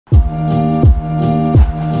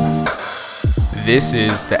This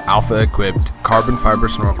is the Alpha Equipped carbon fiber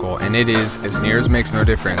snorkel, and it is, as near as makes no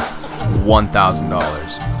difference,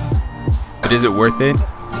 $1,000. But is it worth it?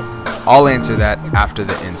 I'll answer that after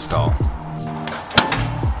the install.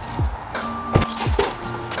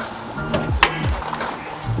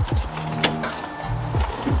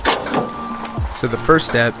 So the first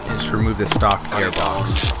step is to remove the stock air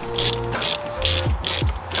box.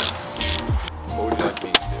 What would you like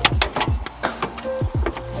me to do?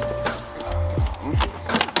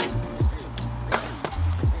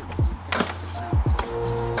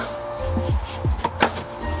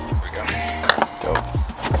 Here we go. Dope.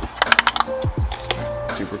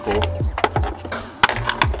 Super cool.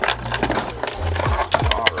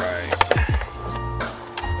 Alright.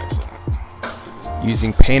 Excellent.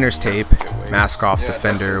 Using painter's tape, mask off the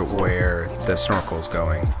fender where the snorkel is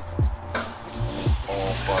going.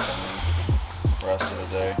 All fucking rest of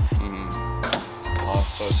the day. I'm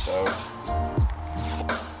so stoked.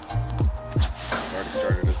 Already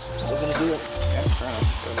started it. Still gonna do it. Yeah, trying to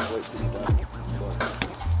wait till you're done.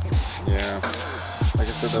 Yeah. Like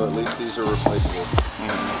I said though, at least these are replaceable.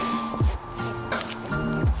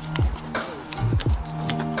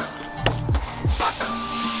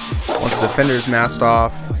 Once the fender is masked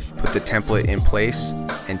off, put the template in place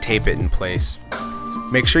and tape it in place.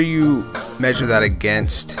 Make sure you measure that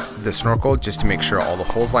against the snorkel just to make sure all the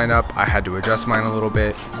holes line up. I had to adjust mine a little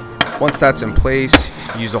bit. Once that's in place,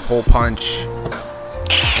 use a hole punch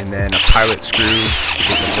and then a pilot screw to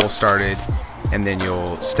get the hole started, and then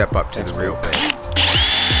you'll step up to the real bit.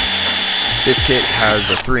 This kit has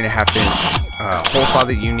a 3.5 inch hole saw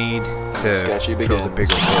that you need to drill the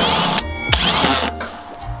bigger hole.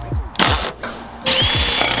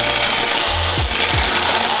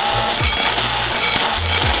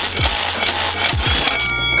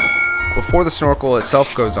 Before the snorkel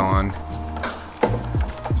itself goes on,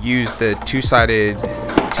 use the two-sided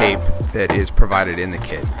tape that is provided in the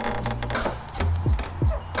kit.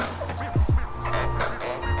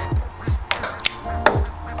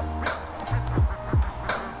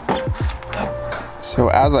 So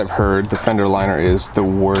as I've heard, the fender liner is the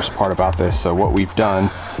worst part about this. So what we've done,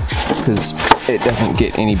 because it doesn't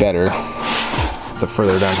get any better the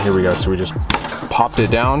further down, here we go. So we just popped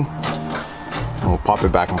it down, and we'll pop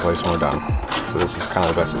it back in place when we're done. So this is kind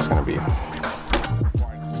of the best it's going to be.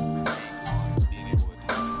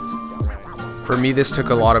 For me, this took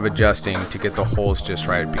a lot of adjusting to get the holes just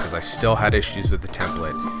right because I still had issues with the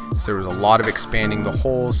template. So there was a lot of expanding the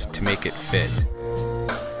holes to make it fit.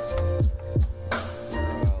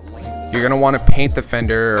 You're going to want to paint the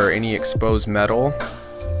fender or any exposed metal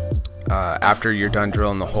after you're done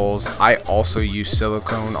drilling the holes. I also used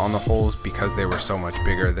silicone on the holes because they were so much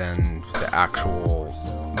bigger than the actual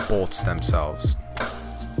bolts themselves.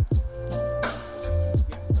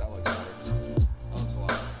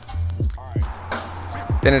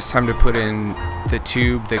 Then it's time to put in the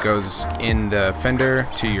tube that goes in the fender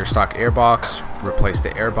to your stock air box, replace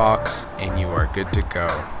the air box, and you are good to go.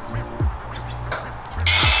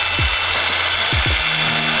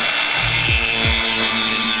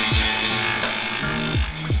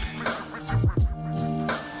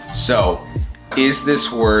 So, is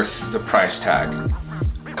this worth the price tag?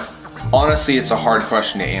 Honestly, it's a hard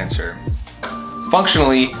question to answer.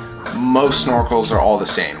 Functionally, most snorkels are all the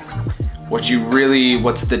same. What's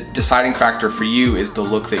the deciding factor for you is the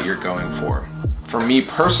look that you're going for. For me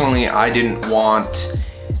personally, I didn't want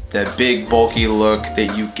the big bulky look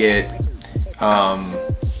that you get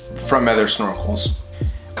from other snorkels,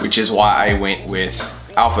 which is why I went with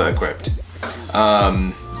Alpha Equipped.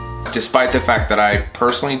 Despite the fact that I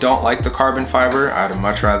personally don't like the carbon fiber, I'd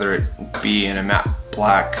much rather it be in a matte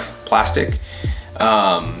black plastic.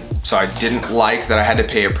 So I didn't like that I had to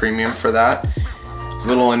pay a premium for that. It's a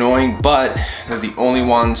little annoying, but they're the only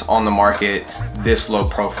ones on the market this low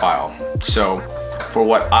profile. So for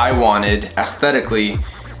what I wanted aesthetically,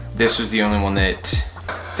 this was the only one that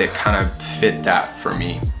kind of fit that for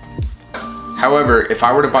me. However, if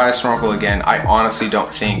I were to buy a snorkel again, I honestly don't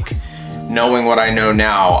think, knowing what I know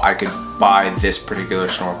now, I could buy this particular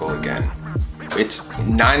snorkel again. It's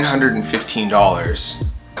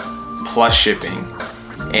 $915 plus shipping,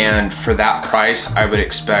 and for that price I would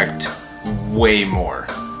expect way more.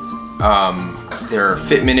 There are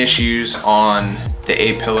fitment issues on the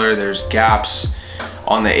A-pillar, there's gaps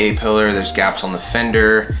on the A-pillar, there's gaps on the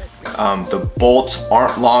fender. The bolts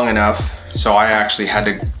aren't long enough, so I actually had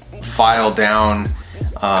to file down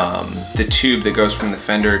the tube that goes from the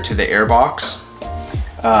fender to the air box.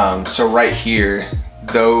 So right here,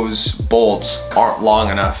 those bolts aren't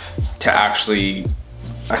long enough to actually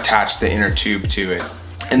attach the inner tube to it.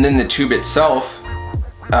 And then the tube itself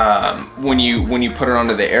when you put it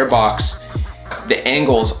onto the airbox, the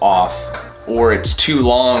angle's off, or it's too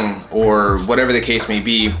long, or whatever the case may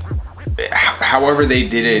be. However they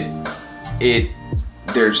did it,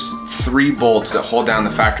 there's 3 bolts that hold down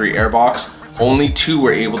the factory airbox. Only 2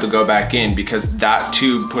 were able to go back in because that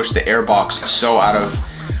tube pushed the airbox so out of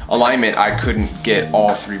alignment I couldn't get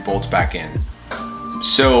all 3 bolts back in.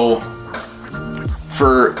 So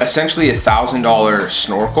for essentially $1,000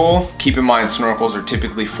 snorkel, keep in mind snorkels are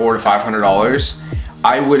typically $400 to $500,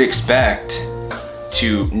 I would expect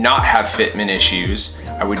to not have fitment issues.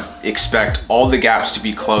 I would expect all the gaps to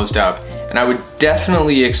be closed up, and I would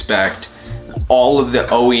definitely expect all of the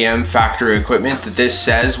OEM factory equipment that this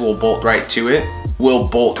says will bolt right to it, will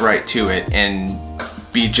bolt right to it and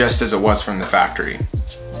be just as it was from the factory.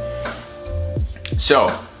 So,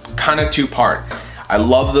 kind of 2-part. I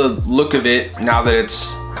love the look of it now that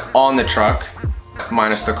it's on the truck,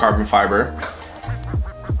 minus the carbon fiber.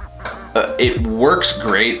 It works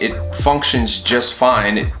great, it functions just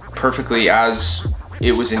fine, perfectly as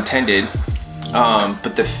it was intended,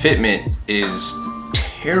 but the fitment is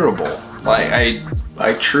terrible. Like,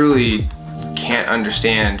 I truly can't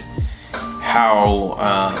understand how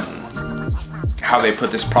they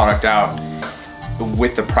put this product out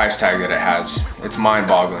with the price tag that it has. It's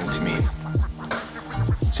mind-boggling to me.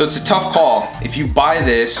 So it's a tough call. If you buy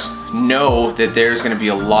this, know that there's going to be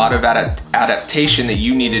a lot of adaptation that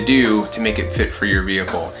you need to do to make it fit for your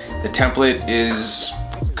vehicle. The template is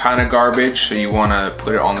kind of garbage, so you want to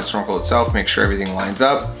put it on the snorkel itself, make sure everything lines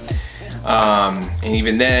up. And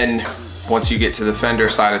even then, once you get to the fender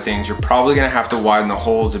side of things, you're probably going to have to widen the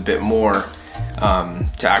holes a bit more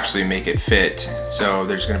to actually make it fit. So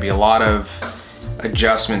there's going to be a lot of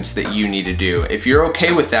adjustments that you need to do. If you're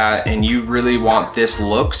okay with that and you really want this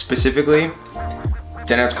look specifically,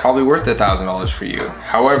 then it's probably worth $1,000 for you.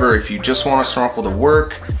 However, if you just want a snorkel to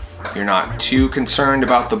work, you're not too concerned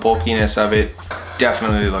about the bulkiness of it,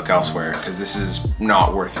 definitely look elsewhere, because this is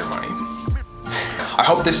not worth your money. I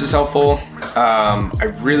hope this is helpful.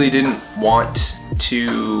 I really didn't want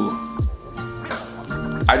to...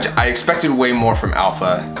 I expected way more from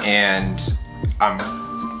Alpha, and I'm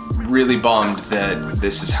really bummed that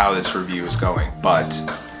this is how this review is going, but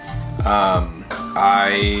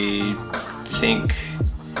I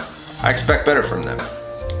expect better from them.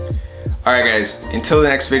 Alright guys, until the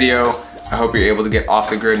next video, I hope you're able to get off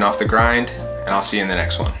the grid and off the grind, and I'll see you in the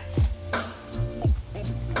next one.